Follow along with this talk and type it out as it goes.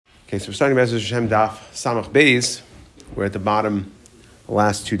Okay, so we're starting Be'ez Hashem Daf Samach Beis. We're at the bottom, the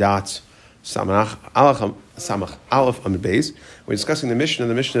last two dots. Samach Aleph Amud Beis. We're discussing the Mishnah.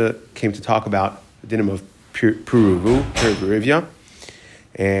 The Mishnah came to talk about the dinim of Puruvu, Perivya.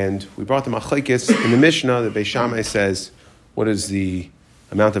 And we brought the Machlekes in the Mishnah. The Beis Shammai says, what is the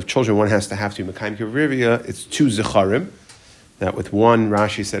amount of children one has to have to Mekayim Perivya? It's 2 Zecharim. That with one,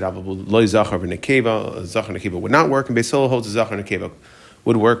 Rashi said, Lo Zachar v'Nekeva, Zachar Nekeva would not work, and Beis Hillel holds Zachar Nekeva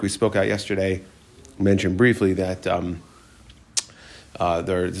would work. We spoke out yesterday, mentioned briefly that there's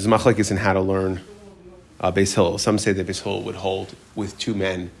machlekes in how to learn Beis Hillel. Some say that Beis Hillel would hold with 2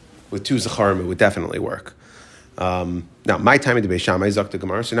 men, with 2 Zecharim, it would definitely work. Now, my time in the Beis Shammai, Zakta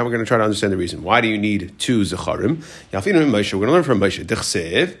Gemara, so now we're going to try to understand the reason. Why do you need 2 Zecharim? Yafinu Moshe, we're going to learn from Moshe.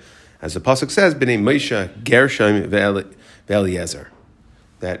 Dichsev, as the Pasuk says, B'nei Moshe, Gershom, Ve'eliezer.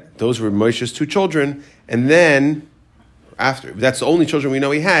 That those were Moshe's 2 children, and then after, that's the only children we know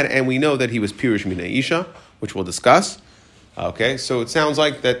he had, and we know that he was Pirush Mina Isha, which we'll discuss. Okay, so it sounds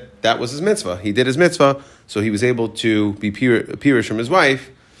like that was his mitzvah. He did his mitzvah, so he was able to be Pirush from his wife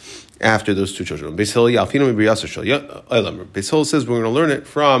after those 2 children. Beis Hillel says we're going to learn it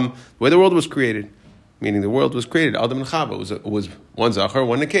from the way the world was created, meaning the world was created. Adam and Chava was one Zachar,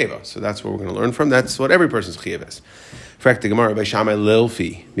 one Nekeva. So that's what we're going to learn from. That's what every person's chiyuv is. In fact, the Gemara, Beis Shammai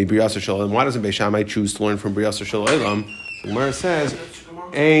Lilfi, why doesn't Beis Shammai choose to learn from B'riyasar Shel Olam? The Gemara says,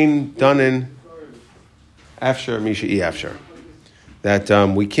 Ein Danin Afshar Misha E Afshar. That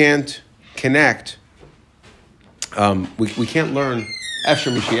we can't connect, we can't learn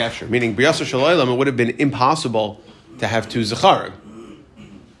Afshar Misha E Afshar. Meaning, B'riyasar Shel Olam, it would have been impossible to have 2 Zecharim.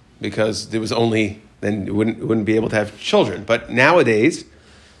 Because there was only, then you wouldn't be able to have children. But nowadays,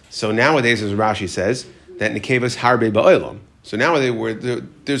 as Rashi says, that Nekevas Harbe Ba'olam. So nowadays,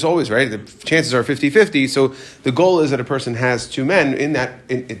 there's always, right, the chances are 50-50, so the goal is that a person has 2 men, in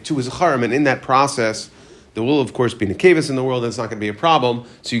 2 Zecharim, and in that process, there will, of course, be Nekevas in the world, and it's not going to be a problem,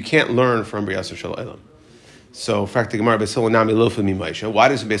 so you can't learn from B'riyasar Shel Olam. So, in fact, the Gemara, Beis Hillel Nami Lofa Mi Moshe. Why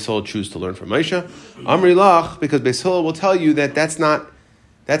does Beis Hillel choose to learn from Moshe? Amri Lach, because Beis Hillel will tell you that that's not,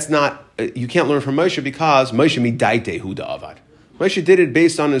 you can't learn from Moshe because Moshe midaite huda avad. Moshe did it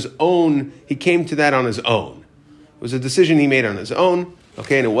based on his own, he came to that on his own. It was a decision he made on his own,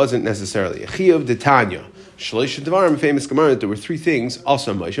 okay, and it wasn't necessarily a chiyuv d'tanya. Shlosh Devarim, famous Gemara, that there were 3 things,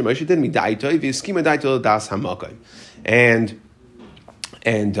 also Moshe did midaito, v'eskima daito das hamakay. And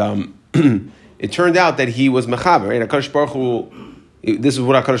it turned out that he was mechaber, right? HaKadosh Baruch Hu, this is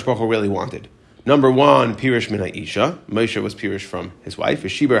what HaKadosh Baruch Hu really wanted. Number 1, Pirush Mina Isha. Moshe was Pirush from his wife.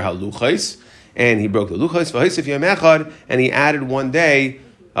 V'shiber haluchais, and he broke the luchais. V'haisif yom echad, and he added 1 day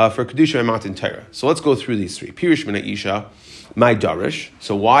for Kedusha and Matan Torah. So let's go through these 3. Pirush Mina Isha, my Darish.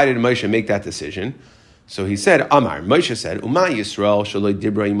 So why did Moshe make that decision? So he said, Amar, Moshe said, Uma Yisrael shaloi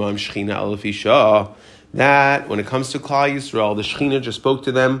dibra imam shechina alef isha, that when it comes to Klal Yisrael, the Shechina just spoke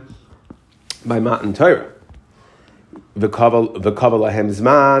to them by Matan Torah. V'kaval lahem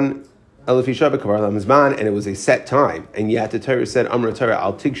zman, alef isha v'kavar lahem zman, and it was a set time. And yet the Torah said, Amar Torah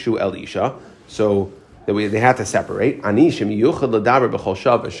al tigshu el isha, so that they had to separate. Anishim miyuchad l'daber b'chol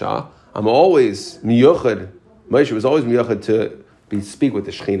shav v'shah. I'm always miyuchad. Moshe was always miyuchad to speak with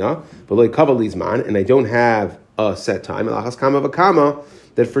the Shechina, but like kaval lizman, and I don't have a set time. Elachas kama v'kama,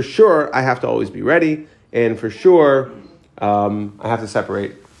 that for sure I have to always be ready, and for sure I have to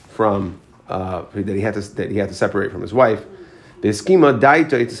separate from that he had to separate from his wife. The schema daito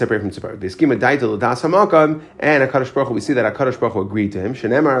to separate from separate. The schema daito l'das hamakam, and HaKadosh Baruch Hu, we see that HaKadosh Baruch Hu agreed to him.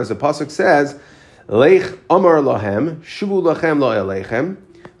 Shenemar, as the pasuk says, Leich Amar Lahem, Shuvu Lachem Lo Elechem,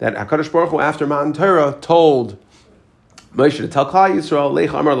 that HaKadosh Baruch Hu, after Matan Torah, told Moshe to tell Klal Yisrael,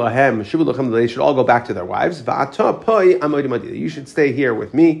 Leich Amar Lahem, Shuvu Lachem, they should all go back to their wives. Va'ata Poi Amodim Adida, you should stay here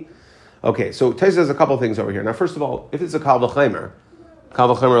with me. Okay, so Taisa says a couple things over here. Now, first of all, if it's a Kal V'Chemer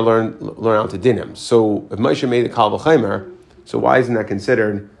learn out to dinim. So if Moshe made a Kal V'Chemer, so why isn't that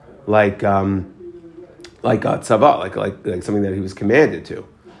considered like tzava, like something that he was commanded to?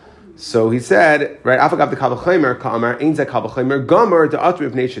 So he said, right, Afagav the Kal V'Chemer, Ka'amar, Ein Zeh Kal V'Chemer, Gomer, De'atri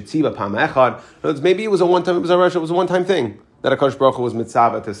B'nei Shetziva Pam Echad. Maybe it was a one-time thing that HaKadosh Baruch Hu was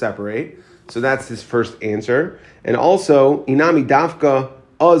mitzvah to separate. So that's his first answer. And also, Inami Dafka,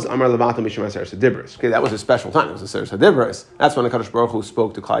 Oz Amar Levato Mishum Aser Sedibris. Okay, that was a special time. It was a Aser Sedibris. That's when the HaKadosh Baruch Hu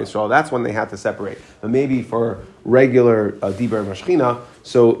spoke to Klal Yisrael. That's when they had to separate. But maybe for regular Dibur Mashchina,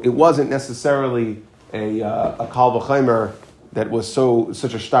 so it wasn't necessarily a Kal V'Chemer that was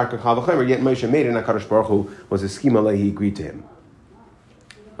such a stark Kal V'Chemer, yet Moshe made it, and HaKadosh Baruch Hu was a schema like he agreed to him.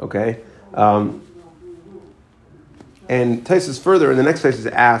 Okay? And Taisus further, in the next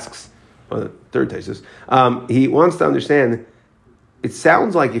Taisus asks, or the third Taisus, he wants to understand it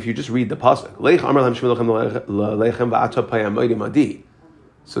sounds like if you just read the pasuk,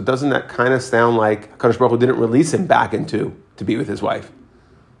 so doesn't that kind of sound like HaKadosh Baruch Hu didn't release him back to be with his wife?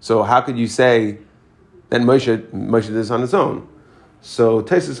 So how could you say that Moshe did this on his own? So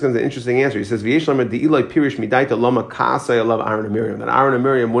Taisus gives an interesting answer. He says, that Aaron and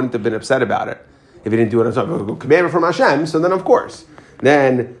Miriam wouldn't have been upset about it if he didn't do it on his own. Commandment from Hashem, so then of course.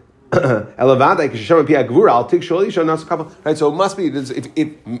 Then, right, so it must be,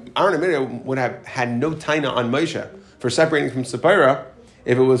 if Aaron and Miriam would have had no taina on Moshe for separating from Sapphira,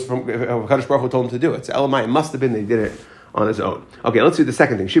 if HaKadosh Baruch Hu told him to do it. So Elamai, it must have been they did it on his own. Okay, let's do the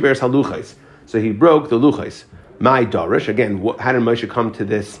second thing. Shiberes haluchais. So he broke the luchais. My darish. Again, how did Moshe come to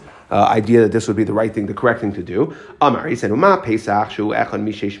this idea that this would be the right thing, the correct thing to do? Amar, he said, Uma Pesach shu echad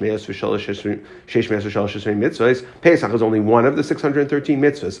mi sheish me'as v'shalosh mitzvahs. Pesach is only one of the 613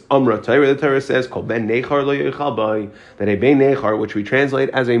 mitzvahs. Amra Torah, the Torah says, Kol ben nechar lo yochal bai, that a ben nechar, which we translate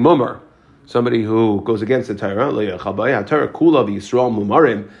as a mumar, somebody who goes against the Torah, lo yochal bai, ha-Torah kula v'Yisrael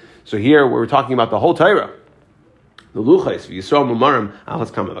mumarim. So here we're talking about the whole Torah. The luchais v'Yisrael mumarim alas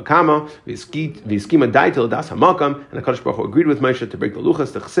kama v'kama v'skima daitel das hamakam, and the Kadosh Baruch Hu agreed with Moshe to break the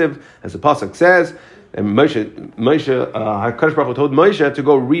luchas, the chsiv, as the pasuk says. And Kadosh Baruch Hu told Moshe to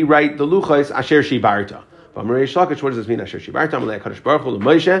go rewrite the luchais asher shibarta. What does this mean, asher shibarta? Kadosh Baruch Hu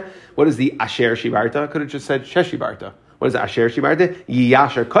Moshe. What is the asher shibarta? Could have just said sheshibarta. What is the asher shibarta?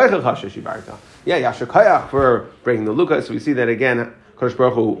 Yasher koyach asher shibarta. Yeah, yasher koyach for breaking the luchas. So we see that again. Kadosh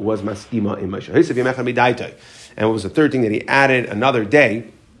Baruch Hu was maskima in Moshe. And what was the third thing that he added? Another day,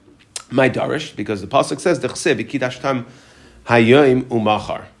 my darish, because the pasuk says the chsiv v'kidashtam hayoim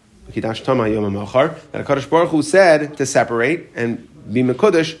umachar, v'kidashtam hayoim umachar, that Kadosh Baruch Hu said to separate and be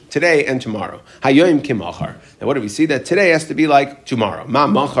mekudesh today and tomorrow. Hayoim kimachar. Now, what do we see? That today has to be like tomorrow. Ma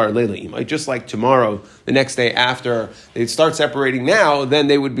machar leila imay. Just like tomorrow, the next day after they start separating now, then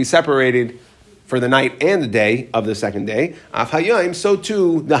they would be separated for the night and the day of the second day. Af hayoim, so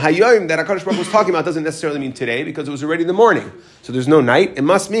too, the hayoim that HaKadosh Baruch Hu was talking about doesn't necessarily mean today because it was already the morning. So there's no night. It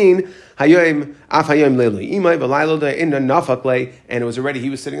must mean hayoim, af hayoim leili imay, v'laylo de inna nafak le, and it was already, he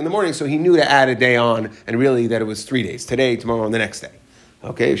was sitting in the morning, so he knew to add a day on, and really that it was 3 days. Today, tomorrow, and the next day.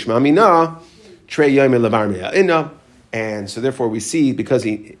 Okay, shma mina, trei yoim levar inna. And so therefore we see, because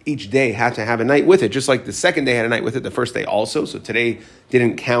each day had to have a night with it, just like the second day had a night with it, the first day also. So today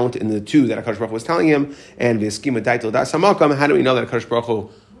didn't count in the two that HaKadosh Baruch Hu was telling him. And v'eskima daitel das hamakam, how do we know that HaKadosh Baruch Hu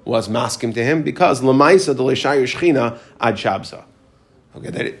was maskim to him? Because l'maisa de l'shayu shechina ad shabsa. Okay,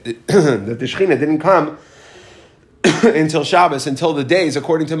 that the shechina didn't come until Shabbos, until the days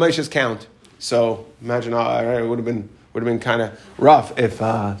according to Moshe's count. So imagine, it would have been kind of rough if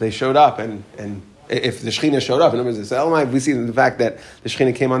they showed up and if the Shechina showed up. In other words, we see the fact that the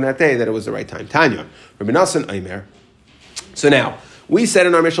Shechina came on that day, that it was the right time. Tanya, Rabbi Nassan Aimer. So now, we said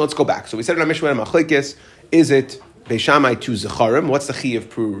in our Mishnah, let's go back. So we said in our Mishnah, Machlekes, is it Beis Shammai to Zacharim? What's the Chi of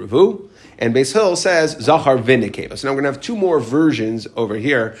Pru Revu? And Beis Hillel says Zachar V'Nekeva. So now we're going to have two more versions over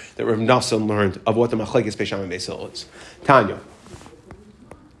here that Rabbi Nassan learned of what the Machlekes Beis Shammai and Beis Hillel is. Tanya.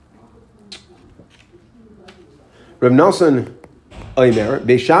 Rabbi Nassan Omer,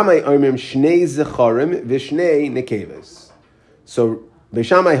 Beis Shammai Omer Shnei Zacharim V'Shnei Nekevas. So Beis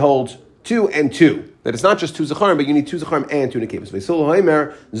Shammai holds 2 and 2. That it's not just 2 Zacharim, but you need 2 Zacharim and 2 Nekevas. Beis Hillel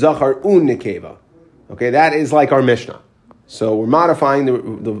Omer Zachar Un Nekeva. Okay, that is like our Mishnah. So we're modifying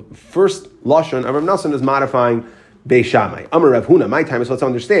the first lashon of Rav Nassan is modifying Beis Shammai. Amar Rav Huna. My time is, let's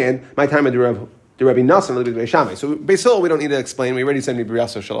understand. My time is the Rabbi Nassan, the Beis Shammai. So Beis Hillel we don't need to explain. We already said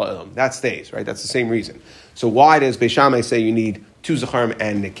Mibriyaso Shalom. That stays, right? That's the same reason. So why does Beis Shammai say you need 2 Zacharim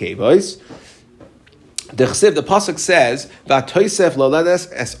and Nekevos? The Chsiv, the pasuk says, "Va'toisef loledes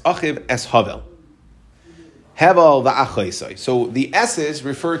es achiv es havel." Hevel va'achaisai. So the S's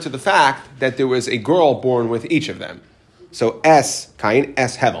refer to the fact that there was a girl born with each of them. So S Kain,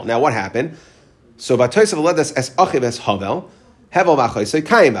 S Hevel. Now what happened? So va'toisef loledes es achiv es havel. Hevel v'achaisai,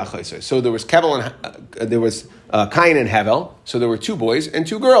 Kain v'achaisai. So there was Kain and Hevel. So there were 2 boys and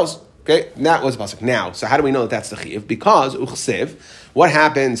 2 girls. Okay, and that was pasuk. Now, so how do we know that that's the chiyuv? Because uchsiv, what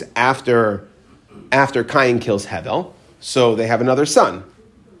happens after Kain kills Hevel? So they have another son,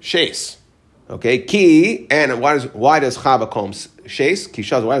 Shes. Okay, ki, and why does Chava call him Shes? Ki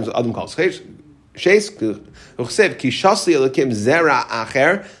shas. Why does Adam call Shes? Uchsiv ki shasi elikim zera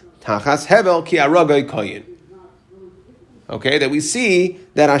acher tachas Hevel ki aragay koyin. Okay, that we see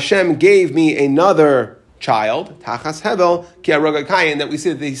that Hashem gave me another child, Tachas Hevel, Ki Aragay Kayin, that we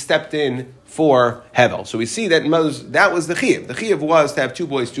see that he stepped in for Hevel. So we see that that was the Chiyuv. The Chiyuv was to have 2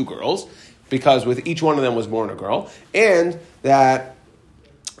 boys, 2 girls, because with each one of them was born a girl, and that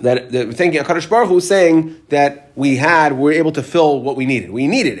that thanking HaKadosh Baruch Hu, saying that we were able to fill what we needed. We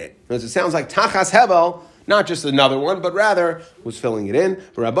needed it. Because it sounds like Tachas Hevel, not just another one, but rather was filling it in.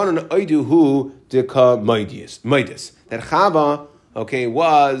 Rabbanon oidu hu dika moidis. That Chava,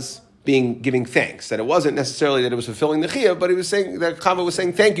 was giving thanks. That it wasn't necessarily that it was fulfilling the chiyuv, but it was saying that Chava was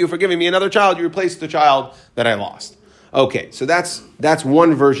saying, thank you for giving me another child. You replaced the child that I lost. Okay, so that's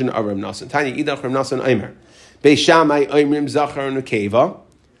one version of Reb Nosson. Tanya idach Reb Nosson Omer. Beis Shammai oimrim zachar nekeva.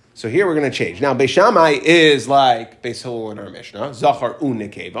 So here we're going to change. Now, Beis Shammai is like Beis Hillel in our Mishnah, Zachar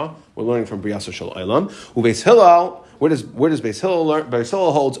Nekeva. We're learning from Briyaso Shel Olam. Beis Hillel, where does Beis Hillel learn? Beis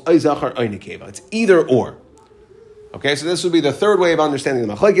Hillel holds Zachar Nekeva. It's either or. Okay, so this would be the third way of understanding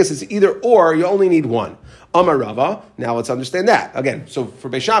the machlekes. It's either or. You only need one. Amar Rava. Now let's understand that again. So for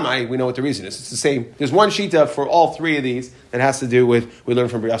Beis Shammai, we know what the reason is. It's the same. There's one shita for all three of these that has to do with we learn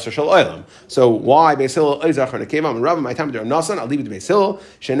from Briyaso Shel Olam. So why Beis Hillel Zachar Nekeva? Amar Rava. My time to Nasan. I'll leave it to Beis Hillel.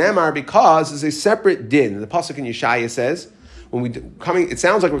 Shenemar, because it's a separate din. The pasuk in Yeshaya says, it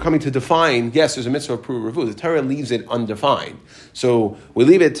sounds like we're coming to define, yes, there's a mitzvah of Pru Revu. The Torah leaves it undefined. So we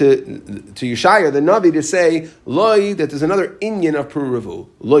leave it to Yeshaya, the Navi, to say, Loi, that there's another inyan of Pru Revu.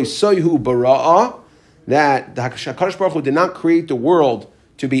 Loi soyhu bara'ah, that the HaKadosh Baruch Hu did not create the world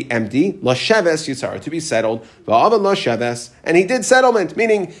to be empty, Lasheves Yitzhara, to be settled, Va'avan Lasheves, and he did settlement,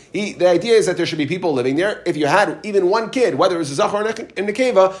 meaning the idea is that there should be people living there. If you had even one kid, whether it was a Zachar or a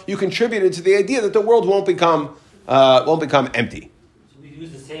Nekeva, you contributed to the idea that the world won't become empty. So we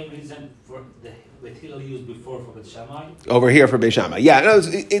use the same reason for that Hillel used before for Beis Shammai? Over here for Beis Shammai. Yeah, no,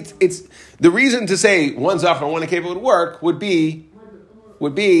 it's the reason to say one Zachar and one Nekeva would work would be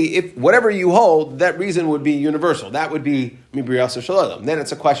if whatever you hold, that reason would be universal. That would be Mibriyaso Shel Olam. Then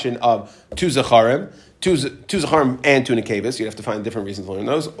it's a question of two Zacharim and two Nekevas. You'd have to find different reasons to learn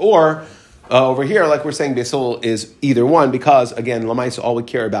those. Or over here, like we're saying, Beis Hillel is either one, because again, Lamaisa, all we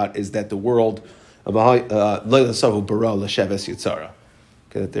care about is that the world that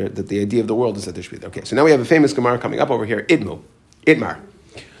the idea of the world is that there should be. Okay, so now we have a famous Gemara coming up over here, Itmar.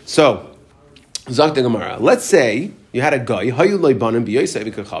 So, Zak the Gemara. Let's say you had a guy, he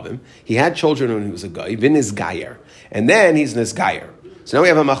had children when he was a guy, Vinis Gayer, and then he's Nis Gayer. So now we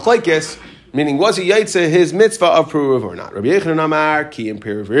have a machlekes, meaning was he yaitze his mitzvah of Puruv or not? Rabbi Yechanan Amar, Ki and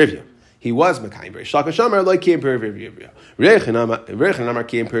Puruv Rivya. He was Mekayim Bereish Lakish Amar, like Ki and Puruv Rivya. Rechanan Amar,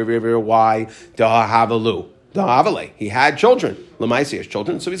 Ki and Puruv Rivya. Why? Dahavale. He had children. Lamaisi has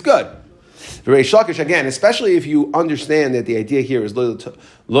children, so he's good. Bereish Lakish, again, especially if you understand that the idea here is Loi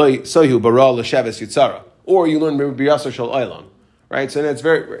Sohu Bara L'Sheves Yitzara, or you learn Briyaso Shel Olam. Right, so it's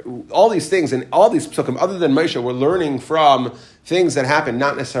all these things and all these psukim, other than Moshe, we're learning from things that happen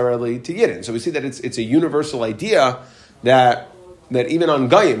not necessarily to Yidden. So we see that it's a universal idea that even on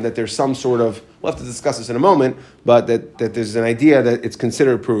Goyim, that there's some sort of, we'll have to discuss this in a moment, but that there's an idea that it's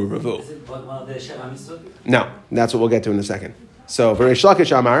considered Pru Revu. Is it one of the Sheva Mitzvot? No, that's what we'll get to in a second. So Bereish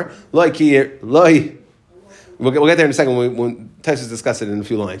Lakish Amar, we'll get there in a second when Tess discuss it in a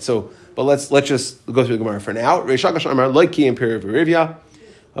few lines. So, but let's just go through the Gemara for now. Bereish Lakish Amar, Loiki and Peri Verivya.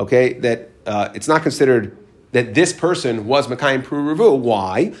 Okay, that it's not considered that this person was Mekayim Pru Revu.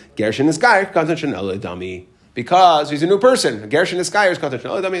 Why? Gershon is Gayer, Kantan Shanel Dami. Because he's a new person. Gershon is Gayer, Kantan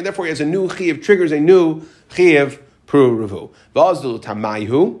Shanel Dami, and therefore he has a new Chiyav, triggers a new Chiyav Pru Revu. V'azdul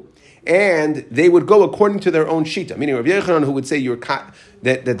Tamayhu. And they would go according to their own shita. Meaning Rav Yechanan, who would say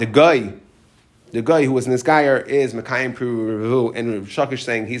that the guy who was in this Gayer is Mekayim Pru Revu, and Rav Shakish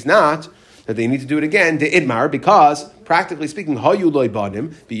saying he's not, that they need to do it again, the Idmar, because, practically speaking, let's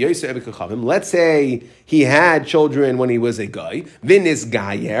say he had children when he was a guy, Vinis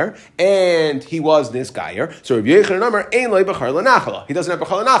Gayer, and he was Nis Gayer, so Rav Yechanan Amar, Ein Loi B'char L'Nachla. He doesn't have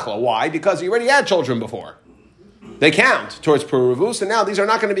B'char L'Nachla. Why? Because he already had children before. They count towards Pru Revu, so now these are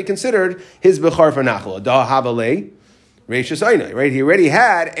not going to be considered his B'char for Nachla. Da Havale, Reishis Einai, right? He already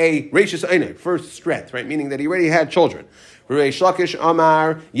had a Reishis Einai, first strength, right? Meaning that he already had children. Reish Lakish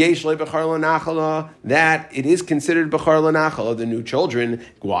Amar, Yesh Le B'char L'Nachala, that it is considered B'char L'Nachala, the new children.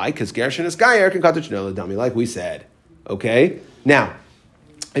 Why? Because Gershon is Gayer, can Katach Nela Dami, like we said. Okay? Now,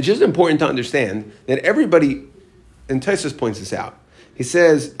 it's just important to understand that everybody, and Tosfos points this out, he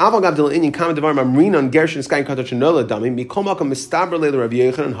says, Aval Gav Del Inyan Kam Devar Mamrin on Gershon is Gayer, Katach Nela Dami, Mikol Malka Mistaber Leila Rav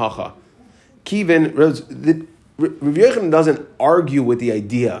Yechanan Hacha. Kivin, Rav Yechanan doesn't argue with the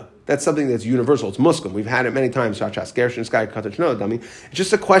idea. That's something that's universal. It's Muslim. We've had it many times. It's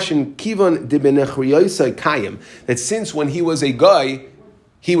just a question, that since when he was a guy,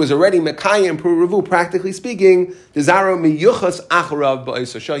 he was already Mekayim Pruruvu, practically speaking, Dezaro Miyuchas Acharav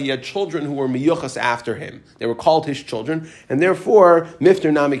Ba'isosha. He had children who were Miyuchas after him. They were called his children, and therefore,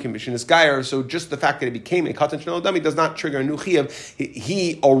 Mifter Nami Commissionis Gayer. So just the fact that he became a Katan Shnei Dami does not trigger a new Chiyav.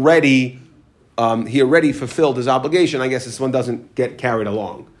 He already fulfilled his obligation. I guess this one doesn't get carried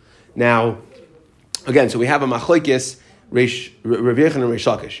along. Now, again, so we have a Machlokes, Rav Yechon and Reish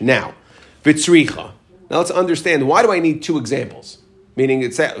Lakish. Now, Vitzricha. Now let's understand, why do I need two examples? Meaning,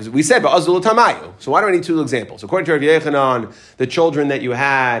 we said, Ba'azul Tamayu. So why do I need two examples? According to Rav Yechanan, the children that you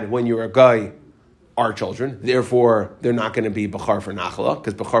had when you were a guy are children. Therefore, they're not going to be Bechar for Nachala,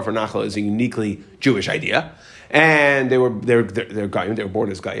 because Bechar for Nachala is a uniquely Jewish idea. And they're Goyim, they were born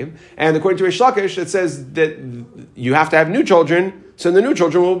as Goyim. And according to Reish Lakish, it says that you have to have new children, so the new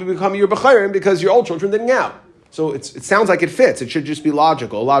children will become your Becharim because your old children didn't get out. So it sounds like it fits. It should just be a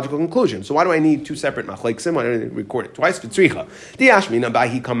logical conclusion. So why do I need two separate machleksim? Why do I record it twice?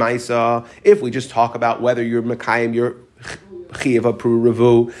 If we just talk about whether you're Mekayim, you're Chiyava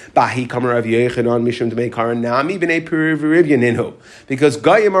Pruruvu, Bahi Kamar Rav Yechanan Mishum Dmei Karanami B'nei Pururivya Ninhu. Because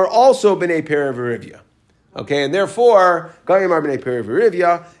Goyim are also B'nei Pururivya. Okay, and therefore, Goyim are B'nei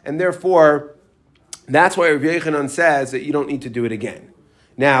Pururivya, and therefore, that's why Rav Yechanan says that you don't need to do it again.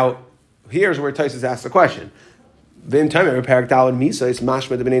 Now, here's where Tosfos asks the question. It's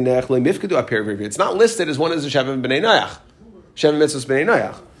not listed as one as a Shevim B'nei Noach. Shevim Mitzvahs B'nei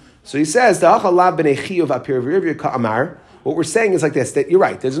Noach. So he says, what we're saying is like this, that you're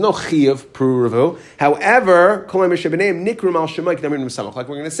right, there's no Chiyuv Pruruvu. However, like we're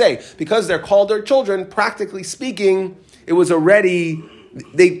going to say, because they're called their children, practically speaking, it was already,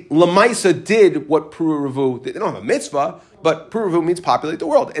 Lamaisa did what Pruruvu did. They don't have a mitzvah, but Pruruvu means populate the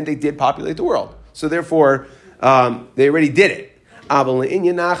world, and they did populate the world. So therefore, they already did it.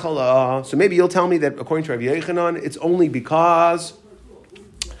 So maybe you'll tell me that according to Rav Yechanan, it's only because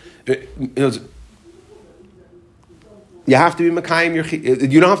you have to be Mekayim your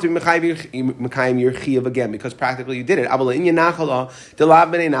you don't have to be Mekayim your Chiyav again, because practically you did it. They're not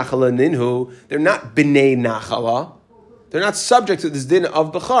B'nei Nachala. They're not subject to this din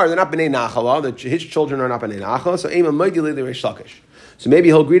of Bechar. They're not B'nei Nachala. His children are not B'nei Nachala. So Eima Moedili the Reish Lakish. So maybe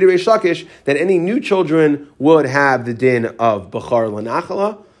he'll agree to Reish Lakish that any new children would have the din of Bechar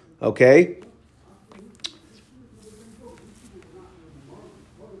L'Nachala. Okay?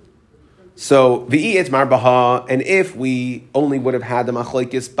 So V'iyet Marbaha, and if we only would have had the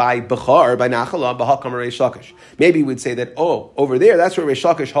Machlokes by Bechar, by Nachala, Baha Kamar Reish Lakish. Maybe we'd say that, over there, that's where Reish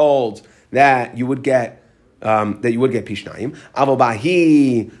Lakish holds that you would get Pishnayim. Aval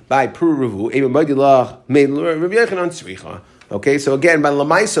Bahi, by Pruruvu, Eba Magilach, made Rav Yechanan Tzricha. Okay, so again, by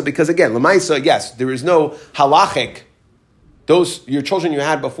Lamaisa, because again, Lamaisa, yes, there is no halachic. Your children you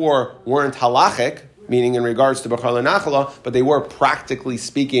had before weren't halachic, meaning in regards to Bechar L'Nachala, but they were practically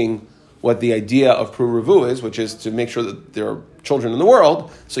speaking what the idea of Pruruvu is, which is to make sure that there are children in the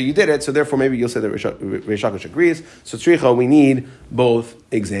world. So you did it, so therefore maybe you'll say that Reish Lakish agrees. So Tzricha, we need both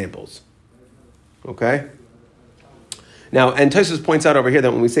examples. Okay? Now, and Tosfos points out over here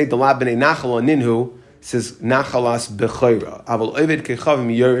that when we say Dalab B'nei Nachala Ninhu, it says Nachalas B'chayra. Aval Ovid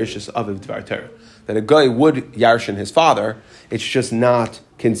Kechavim Yorish Es Aviv Dvar Torah. That a guy would yarshin his father, it's just not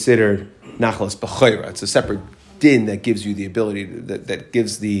considered Nachalas B'chayra. It's a separate din that gives you the ability, that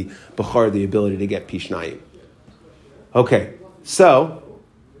gives the Bechar the ability to get Pishnayim. Okay, so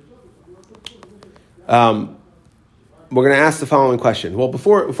we're going to ask the following question. Well,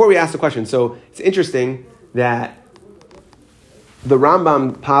 before we ask the question, so it's interesting that the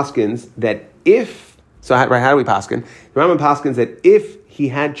Rambam paskins that how do we paskin? The Rambam paskins that if he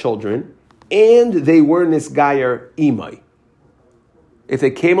had children and they were nisgayer imai, if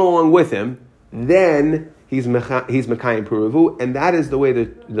they came along with him, then he's Mekayim Pruruvu, and that is the way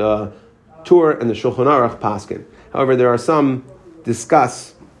the Tur and the Shulchan Aruch paskin. However, there are some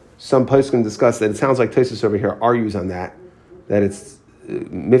poskim discuss that it sounds like Tosfos over here argues on that it's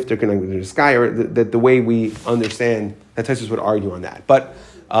Mifter connected to the sky, or that the way we understand that Tosfos would argue on that. But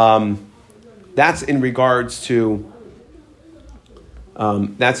that's in regards to the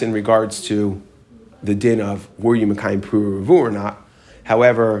din of were you Mekayim Pruruvu or not.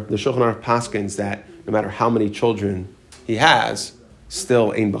 However, the Shulchan Aruch paskins that no matter how many children he has,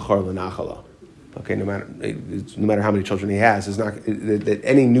 still ein Bechar L'Nachala. Okay, no matter how many children he has, is not that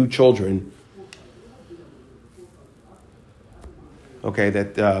any new children. Okay,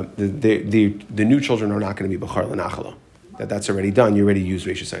 that the new children are not going to be Bechar L'Nachala. That's already done. You already used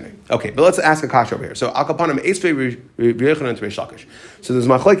Reish Hashanah. Okay, but let's ask a kasha over here. So Al Kapanim Eisvei Rav Yechanan to Reish Lakish. So there's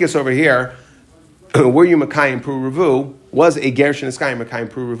Machlokes over here. Were you Mekayim Pruruvu? Was a Gershon Eskayim Mekayim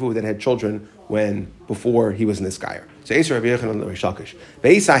Pruruvu that had children before he was in this guy. So Eser Rabbi Yochanan Reish Lakish.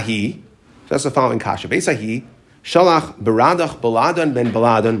 Beisahi, that's the following kasha. Beisahi, Shalach Beradach Baladan ben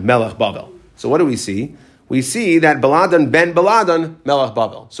Baladan Melech Bavel. So what do we see? We see that Baladan ben Baladan Melech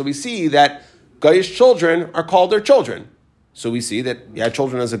Bavel. So we see that Gai's children are called their children. So we see that he had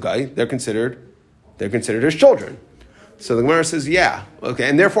children as a guy, they're considered his children. So the Gemara says, yeah, okay,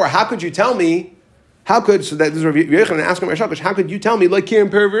 and therefore, how could you tell me? So that this is Rabbi Yochanan asking Reish Lakish, how could you tell me like Kirim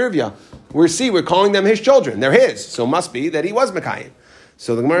Perivirivya? We're calling them his children, they're his. So it must be that he was Mekayim.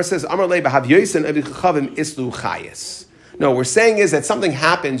 So the Gemara says, Amar Le B'Hav Yosen Avi Chachavim Islu Chayis. No, we're saying is that something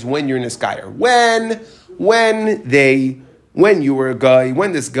happens when you're in this guy. When you were a guy,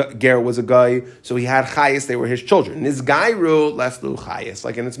 when this ger was a guy, so he had chayis, they were his children. This guy ruled leslu chayis,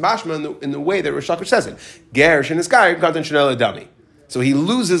 like in its mashma in the way that Reish Lakish says it. Ger shen this guy katan shenel adami. So he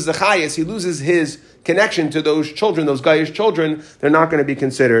loses the chayis, he loses his connection to those children, those guys' children. They're not going to be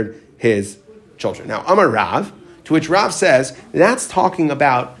considered his children. Now, Amar Rav, to which Rav says that's talking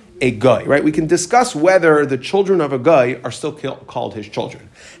about a guy, right? We can discuss whether the children of a guy are still called his children.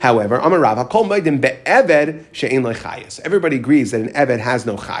 However, Amar Rav, everybody agrees that an eved has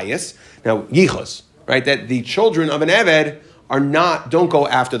no chayis. Now, yichus, right? That the children of an eved don't go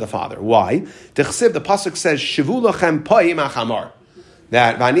after the father. Why? The pasuk says, Shivu lachem pa'im achamar.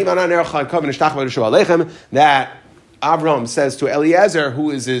 That Avram says to Eliezer, who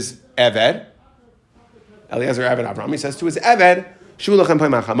is his eved, Eliezer eved Avram, he says to his eved,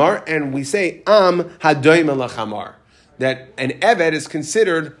 and we say am hadoim lachamar, that an eved is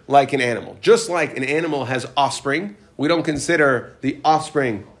considered like an animal. Just like an animal has offspring, we don't consider the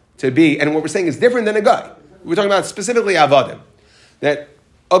offspring to be, and what we're saying is different than a guy. We're talking about specifically avadim. That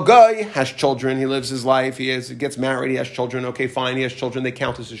a guy has children, he lives his life, he gets married, he has children, okay, fine, he has children, they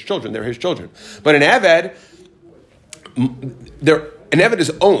count as his children, they're his children. But an eved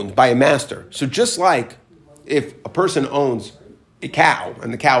is owned by a master. So just like if a person owns a cow,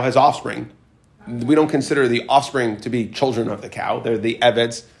 and the cow has offspring, we don't consider the offspring to be children of the cow. They're the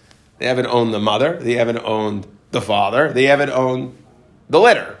eveds. The eved owned the mother. The eved owned the father. The eved owned the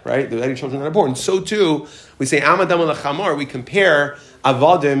litter, right? The any children that are born. So too, we say amadam l'chamar. We compare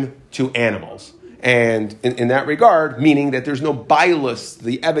avadim to animals, and in that regard, meaning that there's no bias.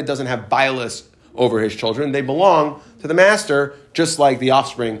 The eved doesn't have bias over his children. They belong to the master, just like the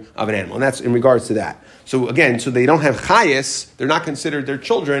offspring of an animal. And that's in regards to that. So again, they don't have chayis, they're not considered their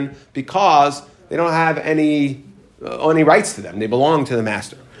children because they don't have any rights to them. They belong to the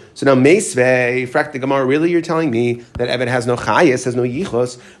master. So now Meisvei, Frak the Gemara, really you're telling me that Eved has no chayis, has no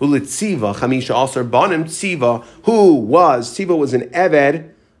yichos, Ulitziva, Chamisha Asar Banim, Tziva, Tziva was an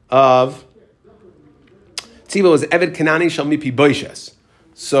Eved Kanani Shal Mipi Boishes.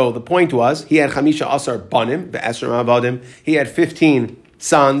 So the point was, he had Chamisha Asar Banim, Ve'esrim Avadim, he had 15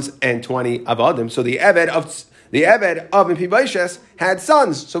 sons and 20 avadim. So the Eved of Mipi Boishes had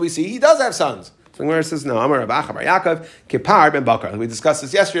sons. So we see he does have sons. So where it says, no, Amar Rabbi Bar Yaakov, Kipar ben Bakar. We discussed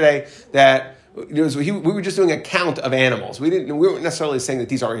this yesterday, that we were just doing a count of animals. We weren't necessarily saying that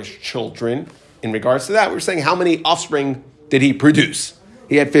these are his children in regards to that. We were saying how many offspring did he produce?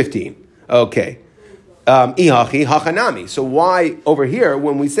 He had 15. Okay. Ihachi hachanami. So why over here,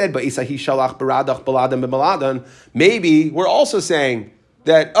 when we said, Ba'isahi shalach baradach baladan b'baladan, maybe we're also saying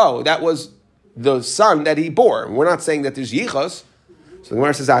that, that was the son that he bore. We're not saying that there's yichos. So the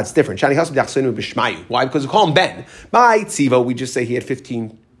Gemara says, it's different. Why? Because we call him Ben. By Tziva, we just say he had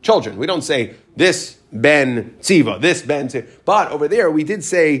 15 children. We don't say this Ben Tziva, this Ben Tziva. But over there, we did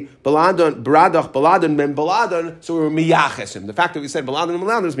say Baladon, Baradach, Baladon, Ben Baladon, so we were miyachesim. The fact that we said Baladon and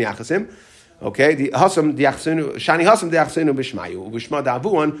Baladon is miyachesim. Okay, the Hasam Diachsenu, Shani Hasam Diachsenu Bishmayu, Bishma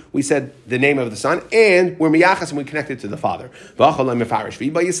Davuan, we said the name of the son, and we're Miyachas and we connected to the father. Or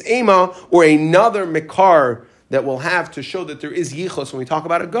another Mekar that we'll have to show that there is Yichos when we talk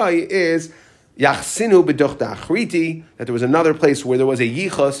about a guy is Yachsinu B'duch Da'achriti, that there was another place where there was a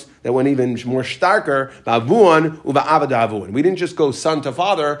Yichos that went even more starker, Ba'avuan Uva'ava Da'avuan. We didn't just go son to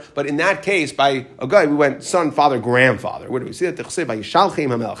father, but in that case, by a guy, we went son, father, grandfather. Where do we see that? T'chsei Vayishalchim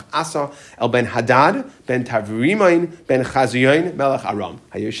HaMelech Asa El Ben Hadad Ben Tavrimain Ben Chazion Melech Aram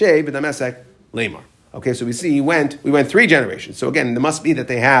Hayoshe B'Damesek Lemar. Okay, so we see we went 3 generations. So again, it must be that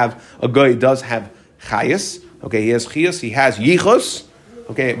they have, a guy does have Chayas. Okay, he has Chiyas, he has Yichos.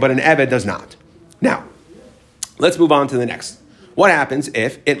 Okay, but an Eved does not. Now, let's move on to the next. What happens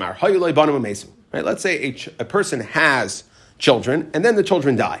if Itmar Hayulay Banu Mesu? Right? Let's say a person has children, and then the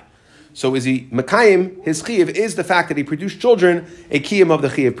children die. So is he Mekayim, his chiyuv is the fact that he produced children, a kiyum of the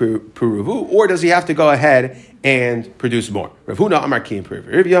chiyuv peruvu, or does he have to go ahead and produce more? Rav Huna Amar Kiyum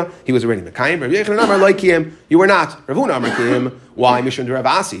Peruvia, he was already Mekayim. Rav Yechanan Amar Loi Kiyum, you were not. Rav Huna Amar Kiyum, why? Mishum de Rav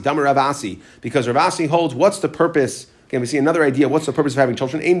Asi, Damar Rav Asi, because Rav Asi holds, what's the purpose? Again, we see another idea, what's the purpose of having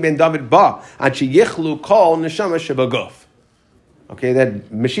children? Ein ben David ba, ad sheyichlu kol neshama shebaguf. Okay, that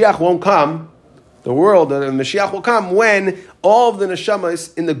Mashiach won't come, the Mashiach will come when all of the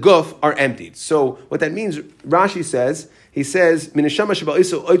neshamas in the guf are emptied. So what that means, Rashi says, he says, Min neshama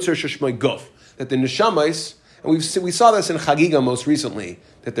sheba'isu oitzer sheshmoi guf, that the neshamas, and we saw this in Chagiga most recently,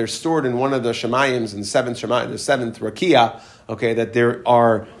 that they're stored in one of the Shemayims in the seventh Rakia, okay, that there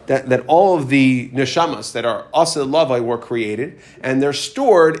are, that all of the neshamas that are Asa Lavai were created, and they're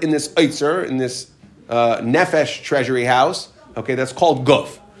stored in this oitzer, in this nefesh treasury house, okay, that's called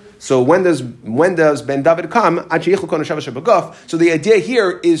guf. So when does Ben David come? So the idea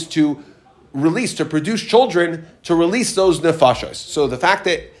here is to produce children, to release those nefashos. So the fact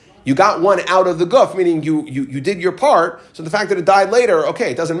that you got one out of the guf, meaning you did your part, so the fact that it died later, okay,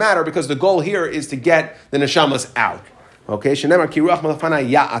 it doesn't matter because the goal here is to get the neshamas out. Okay, Shenemar kiruach malafana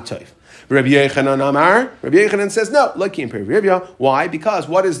ya'atov. Rabbi Yechanan says no. Why? Because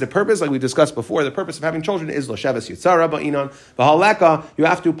what is the purpose? Like we discussed before, the purpose of having children is l'shavas yitzara ba'inan v'haleka. You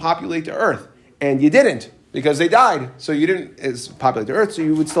have to populate the earth, and you didn't because they died. So you didn't populate the earth, so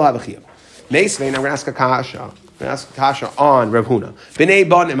you would still have a chiyuv. Meisvei, now we're going to ask a kasha. We're going to ask a kasha on Rav Huna. B'nei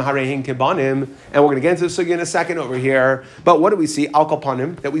banim harehin kebanim, and we're going to get into the sugya in a second over here. But what do we see? Al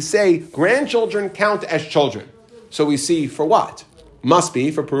kapanim, that we say grandchildren count as children. So we see for what? Must be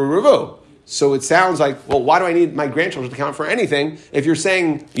for Pururuvu. So it sounds like, well, why do I need my grandchildren to count for anything? If you're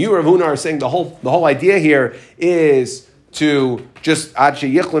saying, you Rav Huna are saying the whole idea here is to just ad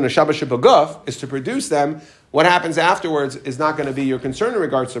sheyichlin a shabbat is to produce them. What happens afterwards is not going to be your concern in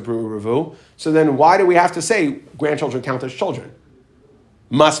regards to Pururuvu. So then why do we have to say grandchildren count as children?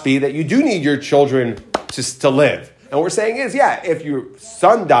 Must be that you do need your children to live. And what we're saying is, yeah, if your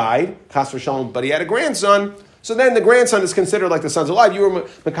son died, chas v'shalom, but he had a grandson, so then the grandson is considered like the son's alive. You were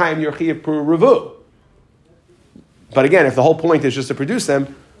Mekayim your chiyuv Pururuvu. But again, if the whole point is just to produce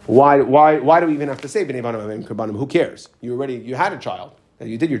them, why do we even have to say b'nei banim kebanim? Who cares? You had a child.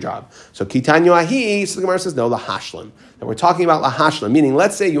 You did your job. So Kitanyo Ahi, so the Gemara says, no, lahashlim. And we're talking about lahashlim, meaning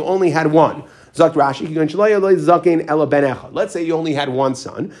let's say you only had one. Zak Rashi, let's say you only had one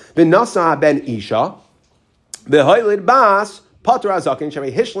son. V'nasa ben Isha, v'hoylid bas, patra zaken,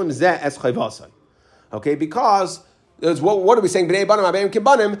 shavei hishlim zeh es chayvasai. Okay, because what are we saying? B'nei banim abem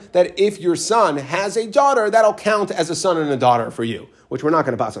kibanim, that if your son has a daughter, that'll count as a son and a daughter for you, which we're not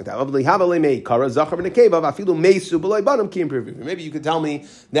going to pass like that. Maybe you could tell me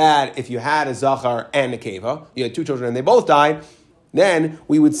that if you had a zachar and a keva, you had two children and they both died, then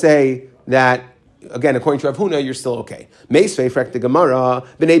we would say that, again, according to Rav Huna, you're still okay.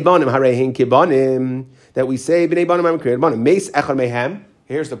 That we say,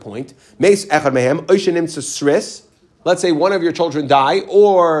 here's the point. Let's say one of your children die,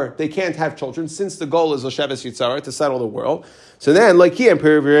 or they can't have children, since the goal is l'sheves yitzara, to settle the world. So then, like and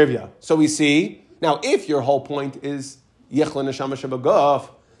perivivya. So we see, now if your whole point is yichlin neshama shabagov,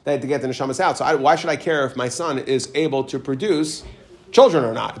 that to get the neshamas out, so why should I care if my son is able to produce children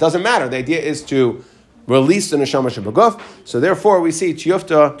or not? It doesn't matter. The idea is to release the neshama shabagov. So therefore, we see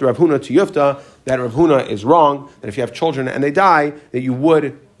tiyufta, the Rav Huna tiyufta, that Rav Huna is wrong, that if you have children and they die, that you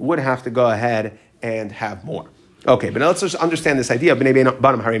would have to go ahead and have more. Okay, but now let's just understand this idea of b'nei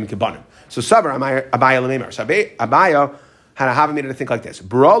banim harim kibanim. So Savar Abaya l'meimar. So Abaya had a havamina to think like this: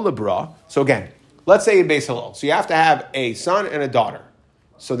 bra lebra. So again, let's say in Beis Hillel. So you have to have a son and a daughter.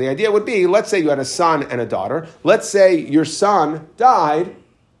 So the idea would be, let's say you had a son and a daughter. Let's say your son died.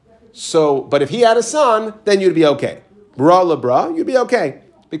 So, but if he had a son, then you'd be okay. Bra lebra, you'd be okay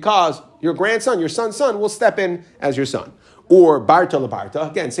because your grandson, your son's son, will step in as your son. Or barta lebarta,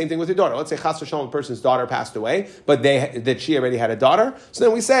 again, same thing with your daughter. Let's say chas v'shalom, a person's daughter passed away, but she already had a daughter. So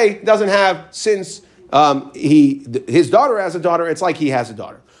then we say doesn't have, since his daughter has a daughter, it's like he has a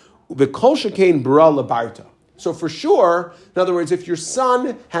daughter. V'kol shekain bra lebarta. So for sure, in other words, if your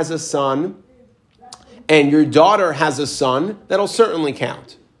son has a son and your daughter has a son, that'll certainly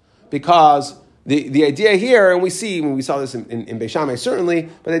count, because the idea here, and we saw this in Beis Shammai certainly,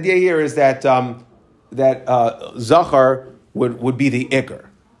 but the idea here is that zachar would be the ikr.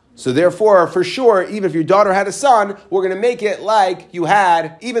 So therefore, for sure, even if your daughter had a son, we're going to make it like you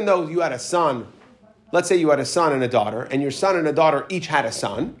had, even though you had a son, let's say you had a son and a daughter, and your son and a daughter each had a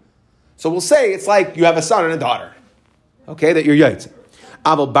son. So we'll say it's like you have a son and a daughter. Okay, that you're yaitz.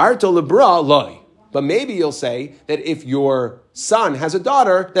 Aval barto lebra loy. But maybe you'll say that if your son has a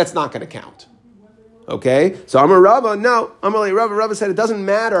daughter, that's not going to count. Okay? So Amar Rava, no. Rava said it doesn't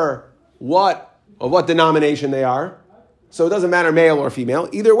matter what denomination they are. So it doesn't matter male or female.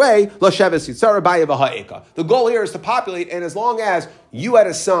 Either way, the goal here is to populate, and as long as you had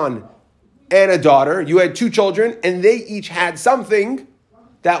a son and a daughter, you had two children, and they each had something,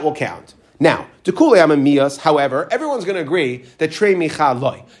 that will count. Now, however, everyone's going to agree that trei micha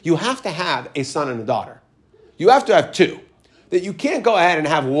loy. You have to have a son and a daughter. You have to have two. That you can't go ahead and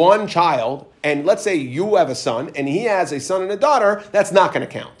have one child, and let's say you have a son, and he has a son and a daughter, that's not going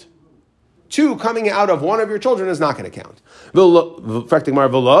to count. Two coming out of one of your children is not going to count.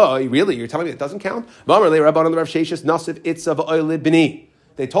 Really? You're telling me it doesn't count?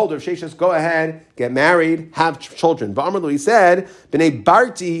 They told Rav Sheshes, go ahead, get married, have children. He said,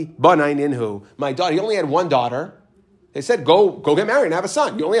 my daughter, he only had one daughter. They said, go get married and have a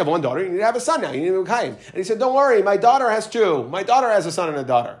son. You only have one daughter, you need to have a son now. You need to be kind. And he said, don't worry, my daughter has two. My daughter has a son and a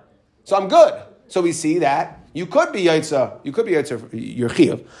daughter. So I'm good. So we see that you could be Yaitza, your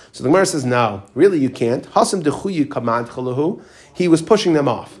Chiyuv. So the Gemara says, no, really you can't. He was pushing them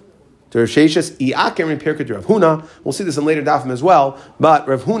off. We'll see this in later dafim as well, but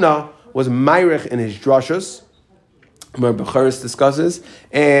Rav Huna was Meirich in his drashas, where Becharis discusses,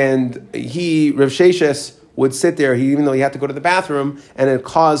 and Rav Sheshes would sit there, even though he had to go to the bathroom, and it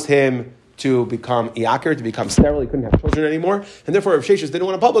caused him to become Iyaker, to become sterile. He couldn't have children anymore, and therefore Rav Sheshes didn't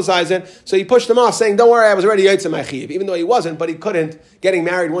want to publicize it, so he pushed him off, saying, don't worry, I was already Yaitza my Chiv, even though he wasn't, but he couldn't. Getting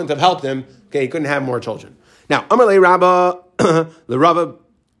married wouldn't have helped him. Okay, he couldn't have more children. Now, Amar le Rabba, the Rabba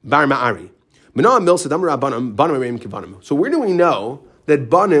Bar Ma'ari. So where do we know that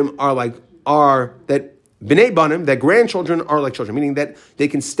banim are that bnei banim, that grandchildren are like children, meaning that they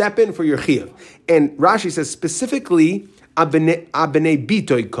can step in for your chiyuv? And Rashi says specifically abnei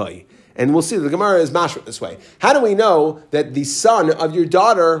bitoy koi. And we'll see the Gemara is mashra this way. How do we know that the son of your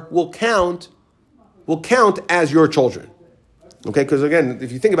daughter will count as your children? Okay, because again,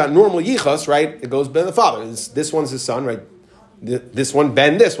 if you think about normal yichas, right, it goes ben the father. This one's his son, right? This one,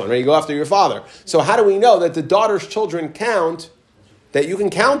 Ben, this one, right? You go after your father. So how do we know that the daughter's children count, that you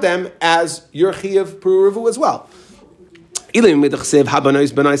can count them as your Chiyuv Puruvu as well? Because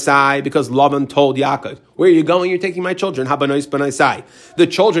Lavan told Yaakov, where are you going? You're taking my children. The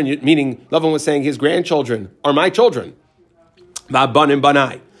children, meaning Lavan was saying his grandchildren are my children.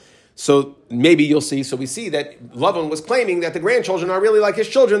 So maybe you'll see, so we see that Lavan was claiming that the grandchildren are really like his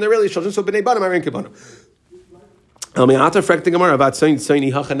children, they're really his children, so B'nai Banim are Banim. He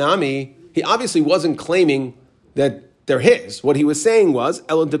obviously wasn't claiming that they're his. What he was saying was,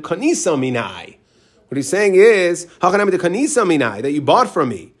 what he's saying is, that you bought from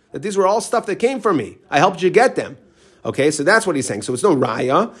me, that these were all stuff that came from me. I helped you get them. Okay, so that's what he's saying. So it's no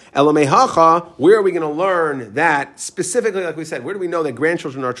raya. Where are we going to learn that specifically, like we said, where do we know that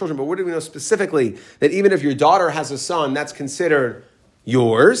grandchildren are children, but where do we know specifically that even if your daughter has a son, that's considered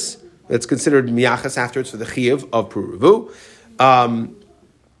yours? It's considered miyachas afterwards for the chiyuv of puruvu,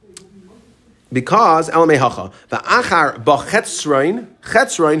 because elamei hacha va'achar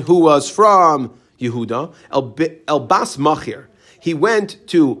Chetzroin, who was from Yehuda, el Bas Machir. He went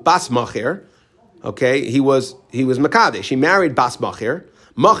to Bas Machir. Okay, he was Makadesh. He married Bas Machir.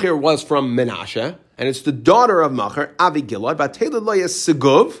 Machir was from Menashe, and it's the daughter of Machir, Avigilad, Batela Loyas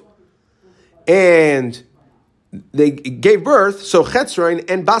Seguv, and they gave birth, so Chetzroin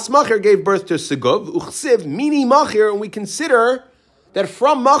and Bas Machir gave birth to Seguv, Uchsiv, Mini Machir, and we consider that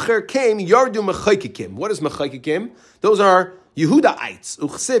from Machir came Yardu Mechaikikim. What is Mechaikikim? Those are Yehudaites.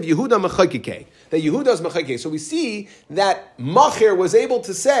 Uchsiv, Yehuda Mechaikike. That Yehuda is Mechaikike. So we see that Machir was able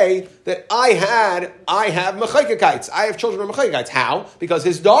to say that I have Mechaikikites. I have children of Mechaikikites. How? Because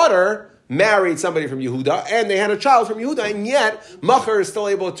his daughter married somebody from Yehuda, and they had a child from Yehuda, and yet Machir is still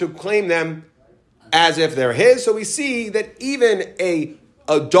able to claim them as if they're his. So we see that even a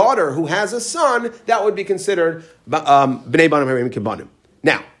daughter who has a son, that would be considered b'nei banim harim kibanim.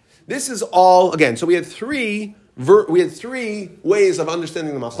 Now, this is all, again, so we had three ways of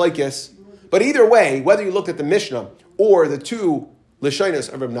understanding the machlokes, but either way, whether you looked at the Mishnah or the two Lishonos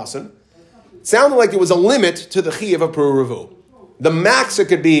of Reb Nassan, it sounded like there was a limit to the chiyuv of puruvu. The max it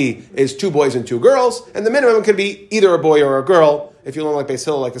could be is 2 boys and 2 girls, and the minimum could be either a boy or a girl, if you learn like Beis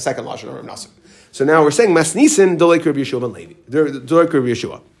Hillel, like the second Lashon of Reb Nassan. So now we're saying Masnisin Dolek Rabbi Yeshua ben Levi. Dolek Rabbi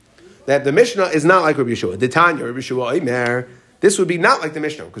Yeshua. That the Mishnah is not like Rabbi Yeshua. D'Tanya Rabbi Yeshua Eimer. This would be not like the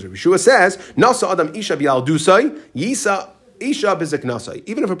Mishnah, because Rabbi Yeshua says, Nasa Adam Isha Bial Dusai, Yisa isha biziknasai.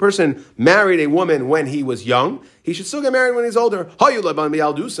 Even if a person married a woman when he was young, he should still get married when he's older.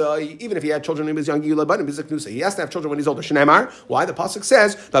 Even if he had children when he was young, he has to have children when he's older. Shneimar. Why? The pasuk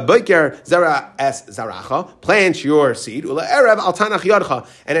says, zara es zaracha, plant your seed, ula erev al tanach yadcha,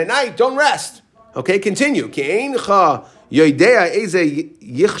 and at night don't rest. Okay, continue. You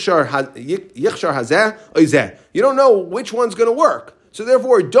don't know which one's going to work. So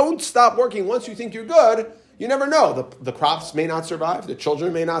therefore, don't stop working once you think you're good. You never know. The crops may not survive. The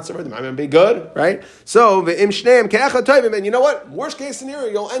children may not survive. They might not be good, right? So, and you know what? Worst case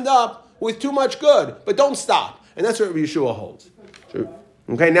scenario, you'll end up with too much good. But don't stop. And that's what Rabbi Yeshua holds.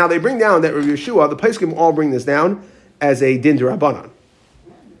 Okay, now they bring down that Rabbi Yeshua, the Poskim all bring this down as a din d'Rabbanan.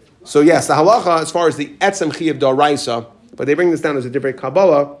 So yes, the halacha as far as the etzem chiyuv d'oraisa, but they bring this down as a different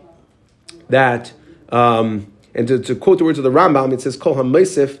Kabbalah that, and to quote the words of the Rambam, it says, Kol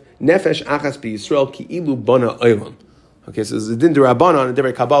ha-meisif nefesh achas b'Yisrael ki ilu bona olam. Okay, so there's a din d'Rabbanan, a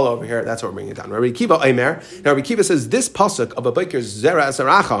different Kabbalah over here. That's what we're bringing it down. Rabbi Kiva Omer. Now Rabbi Kiva says this pasuk of a biker zera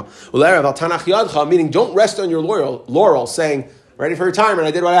esaracha ulerev al tanach yadcha, meaning don't rest on your laurel, saying, ready for retirement,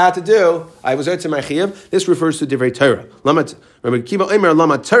 I did what I had to do, I was to my chiyuv. This refers to divrei Torah. Rabbi Kiva Omer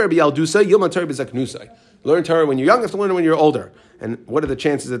lama Torah b'yaldusa yilma Torah b'zaknusai. Learn Torah when you're young, you have to learn it when you're older. And what are the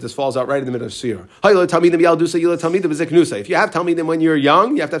chances that this falls out right in the middle of Siyar? If you have Talmidim when you're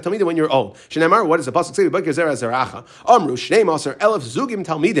young, you have to have Talmidim when you're old. Shneimar, what does the pasuk say? Amru shnei maser elef zugim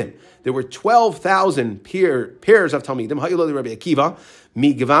Talmidim. There were 12,000 pairs of Talmidim. Rabbi Akiva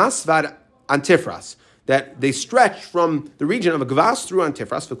migvas vad antifras. That they stretched from the region of Gvas through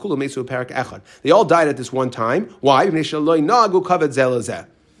Antifras. They all died at this one time. Why?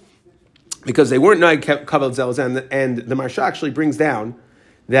 Because they weren't kavod zelazeh, and the Marsha actually brings down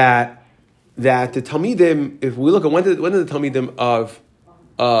that the Talmidim, if we look at when did the Talmidim of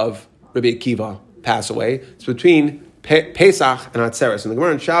Rabbi Akiva pass away, it's between Pesach and Atzeres. And the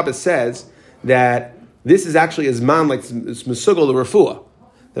Gemara in Shabbos says that this is actually a zman like it's mesugol the refuah.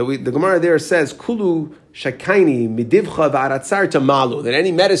 The Gemara there says Kulu shakaini midivcha v'aratzar tamalu, that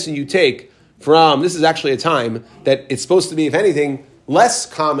any medicine you take from, this is actually a time that it's supposed to be, if anything, less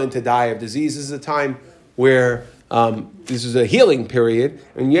common to die of disease. This is a time where this is a healing period,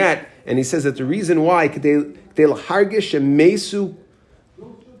 and he says that the reason why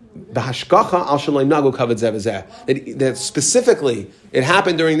that specifically it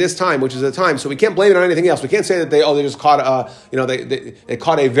happened during this time, which is a time, so we can't blame it on anything else. We can't say that they just caught they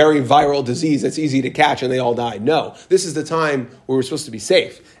caught a very viral disease that's easy to catch and they all died. No, this is the time where we're supposed to be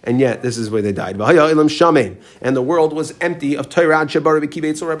safe, and yet this is where they died. And the world was empty of Torah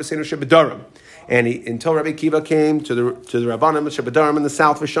and until Rabbi Kiva came to the Rabbanim of Shabbarim in the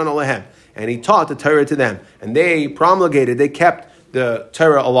south, V'shana lehem, and he taught the Torah to them, and they kept the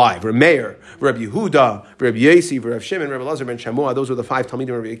Torah alive. Rabbi Meir, Rabbi Yehuda, Rabbi Yossi, Rabbi Shimon, Rabbi Elazar ben Shammua. Those were the 5 Talmidim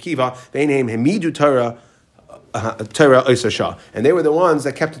of Rabbi Akiva. They named Hamidu Torah Oisashah, and they were the ones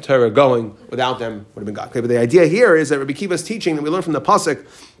that kept the Torah going. Without them, would have been God. Okay, but the idea here is that Rabbi Akiva's teaching that we learn from the pasuk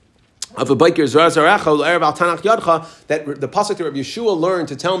of a biker that the pasuk that Rabbi Yeshua learned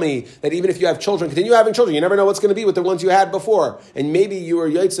to tell me that even if you have children, continue having children. You never know what's going to be with the ones you had before, and maybe you were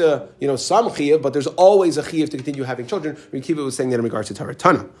yaitza, some chiyuv, but there's always a chiyuv to continue having children. Rabbi Akiva was saying that in regards to Torah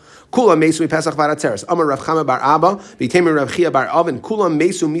Tana. Kula mesu pesach varatzeres. Amar Rav Chama bar Abba v'temer Rav Chia bar Avin. Kula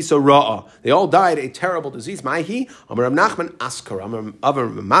mesu misa ra'a. They all died a terrible disease. Ma'hi Amar Rav Nachman askar. Amar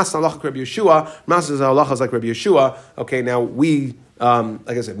Mas halacha Rabbi Yeshua. Mas halacha is like Rabbi Yeshua. Okay, now we.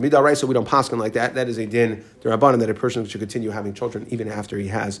 Like I said, midaraisa, we don't paskin like that. That is a din d'Rabbanan that a person should continue having children even after he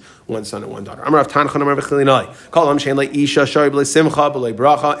has one son and one daughter.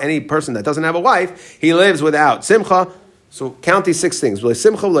 Any person that doesn't have a wife, he lives without simcha. So count these 6 things. That's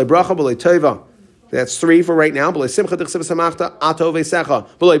 3 for right now. We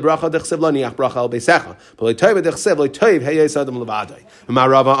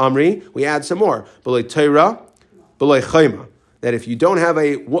add some more. That if you don't have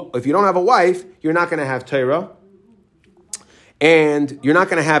a wife, you're not going to have Torah, and you're not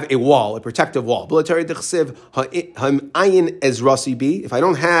going to have a wall, a protective wall. If I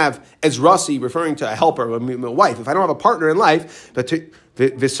don't have ezrasi, referring to a helper, a wife, if I don't have a partner in life, but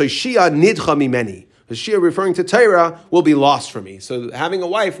v'soshia nidcha mimeni, Shia referring to Torah will be lost for me. So having a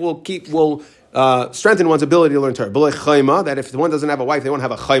wife will strengthen one's ability to learn Torah. That if one doesn't have a wife, they won't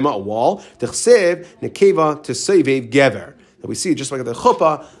have a chayma, a wall. T'chsev nekeva t'sevev gever. That we see, just like at the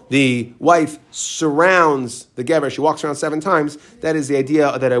chuppah, the wife surrounds the gever. She walks around 7 times. That is the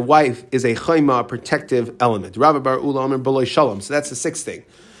idea that a wife is a chayma, a protective element. Rabbi Bar Ula Amar b'loi shalom. So that's the 6th thing.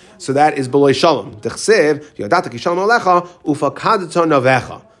 So that is b'loi shalom. T'chsev yadata ki shalom alecha ufakadata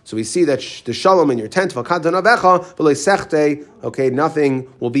navecha. So we see that the shalom in your tent, okay,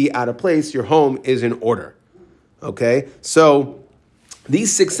 nothing will be out of place. Your home is in order. Okay, so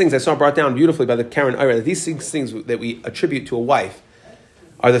these 6 things I saw brought down beautifully by the Karen Ira, that these 6 things that we attribute to a wife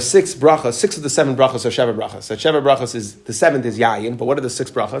are the 6 brachas. 6 of the 7 brachas are Sheva brachas. So Sheva brachas is, the 7th is Yayin, but what are the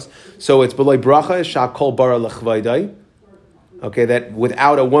 6 brachas? So it's B'loi bracha, Sha'kol bara lechvaydai. Okay, that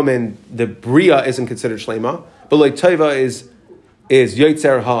without a woman, the bria isn't considered shlema. B'loi tova is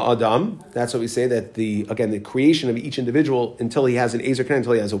Yotzer ha'adam. That's what we say, that the creation of each individual until he has an Ezer Kenan,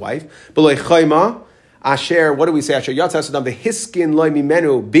 until he has a wife. B'loi chayma, Asher, what do we say? Asher Yatz Adam, the Hiskin Loy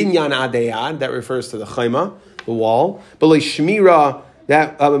Mimenu Binyan Adeyad, that refers to the Chayma, the wall. B'lei Shmira,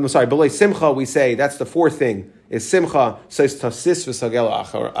 B'lei Simcha, we say, that's the 4th thing, is Simcha, says Tasis V'Sagel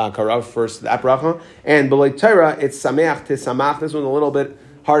Akarav, first that bracha. And B'lei Torah, it's Sameach Tisamach, this one's a little bit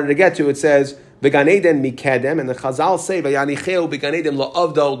harder to get to, it says, B'Gan Eden Mikedem, and the Chazal say, V'Yanicheu B'Gan Eden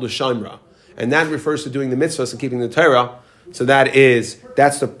La'avdal L'Shamra. And that refers to doing the mitzvahs and keeping the Torah. So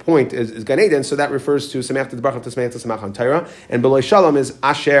that's the point, is Gan Eden, so that refers to Sameach T'Barach T'Smeach T'Samach on Torah. And B'loi Shalom is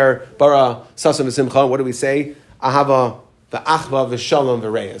Asher Bara Sasam V'Simcha. What do we say? Ahava V'Achva V'Shalom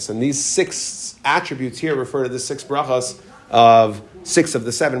V'Reyes. And these 6 attributes here refer to the 6 brachas of 6 of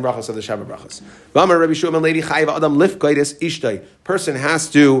the 7 brachas of the Shabbat brachas. V'Amar Rabbi Shmuel Lady Chayiv Adam Lif Gaides Ishtay. Person has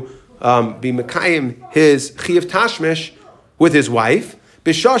to be Mekayim his Chiyav Tashmish with his wife.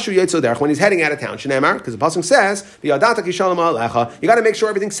 When he's heading out of town, because the pasuk says, "You got to make sure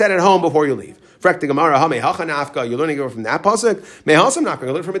everything's set at home before you leave." You're learning it from that pasuk. You're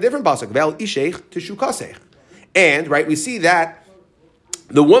learning from a different pasuk. And right, we see that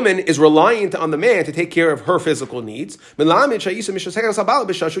the woman is reliant on the man to take care of her physical needs. And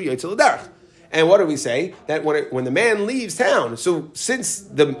what do we say? That when the man leaves town, so since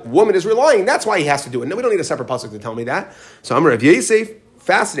the woman is relying, that's why he has to do it. No, we don't need a separate pasuk to tell me that. So I'm Rav Yosef.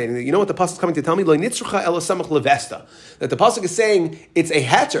 Fascinating. You know what the pasuk is coming to tell me? That the pasuk is saying it's a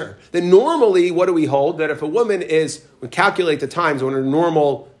heter. That normally, what do we hold? That if a woman we calculate the times when her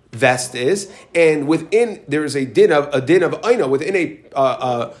normal vest is, and within there is a din of aina within a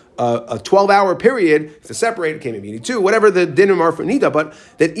 12-hour period. If to separate, it came in 2, whatever the din of marfanida. But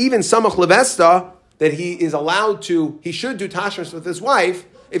that even samach levesta, that he is allowed to, he should do tashmish with his wife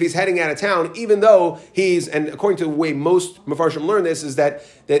if he's heading out of town, even though and according to the way most Mefarshim learn this, is that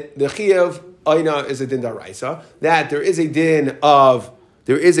the Chiyav Aina is a din daraisa, that there is a din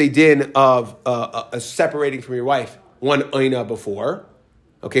of separating from your wife 1 Aina before,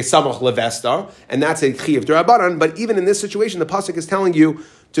 okay, Samach Levesta, and that's a Chiyav Darabanan, but even in this situation, the Pasuk is telling you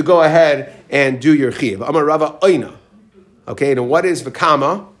to go ahead and do your Chiyav. Amar Rava Aina. Okay, and what is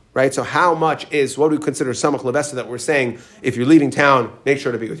Vakama? Right, so how much is, what do we consider Samach Levesta, that we're saying, if you're leaving town, make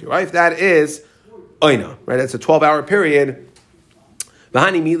sure to be with your wife? That is Oina, right? That's a 12-hour period.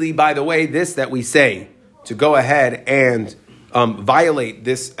 V'hani mili, by the way, this that we say, to go ahead and violate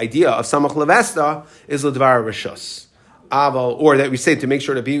this idea of Samach Levesta, is L'dvar Rishus. Or that we say to make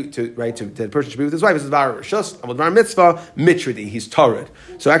sure that the person should be with his wife is Dvar Rishus, Dvar Mitzvah, Mitridi, he's Torah.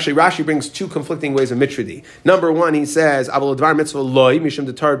 So actually Rashi brings 2 conflicting ways of Mitridi. Number 1, he says, Aval Dvar Mitzvah loy, mishum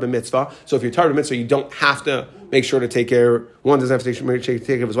de Torah b'mitzvah. So if you're Torah b'mitzvah, you don't have to make sure to take care, one doesn't have to take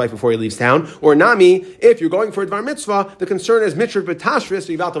care of his wife before he leaves town. Or Nami, if you're going for a Dvar Mitzvah, the concern is Mitrid b'tashris,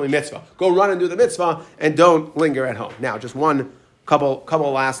 so yivaltam mitzvah. Go run and do the mitzvah, and don't linger at home. Now, just one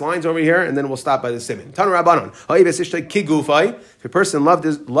couple last lines over here, and then we'll stop by the siman. Tanu Rabbanon. If a person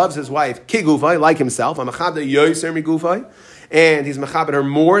loves his wife, kigufai, like himself, and he's mechaber her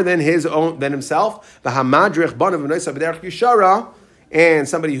more than himself. And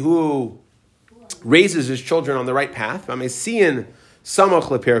somebody who raises his children on the right path.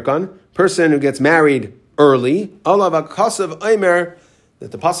 Person who gets married early. That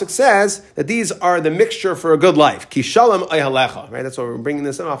the pasuk says that these are the mixture for a good life. Kishalom ayhalecha, right? That's why we're bringing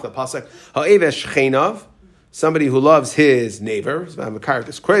this in off the pasuk. Ha'evesh chenav, somebody who loves his neighbor. Makar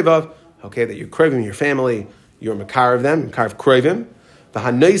this krevav, okay, that you're krevim your family, you're makar of them, makar of krevim.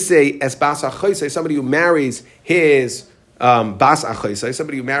 V'hanoisei es bas achoisei, somebody who marries his bas achoisei,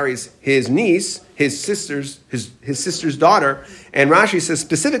 somebody who marries his niece, his sister's daughter, and Rashi says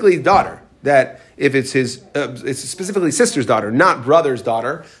specifically daughter. That if it's it's specifically sister's daughter, not brother's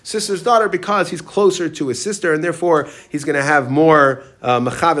daughter. Sister's daughter because he's closer to his sister, and therefore he's going to have more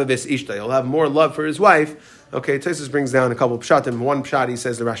mechavevis ishta. He'll have more love for his wife. Okay, Tosfos brings down a couple of pshatim. One pshat, he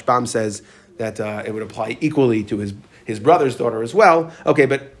says, the Rashbam says that it would apply equally to his brother's daughter as well. Okay,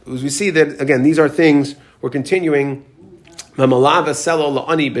 but as we see that, again, these are things, we're continuing. A person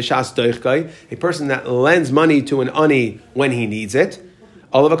that lends money to an ani when he needs it.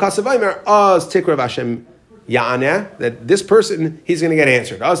 All of a kasavaymer, oz tikrav Hashem Ya'aneh, that this person, he's going to get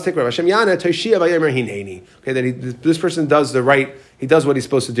answered. Okay, that this person does the right, he does what he's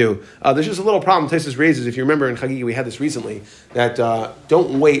supposed to do. There's just a little problem Taisus raises, if you remember in Chagigi, we had this recently, that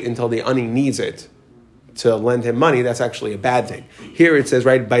don't wait until the ani needs it to lend him money. That's actually a bad thing. Here it says,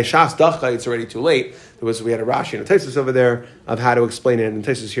 right, by Shas Dacha, it's already too late. We had a Rashi and a Taisus over there of how to explain it, and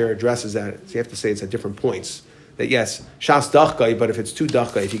Taisus here addresses that. So you have to say it's at different points. That yes, Shas Dacha, but if it's too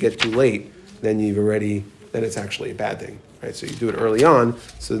Dacha, if you get too late, then it's actually a bad thing, right? So you do it early on,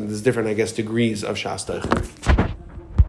 so there's different, I guess, degrees of Shas Dacha.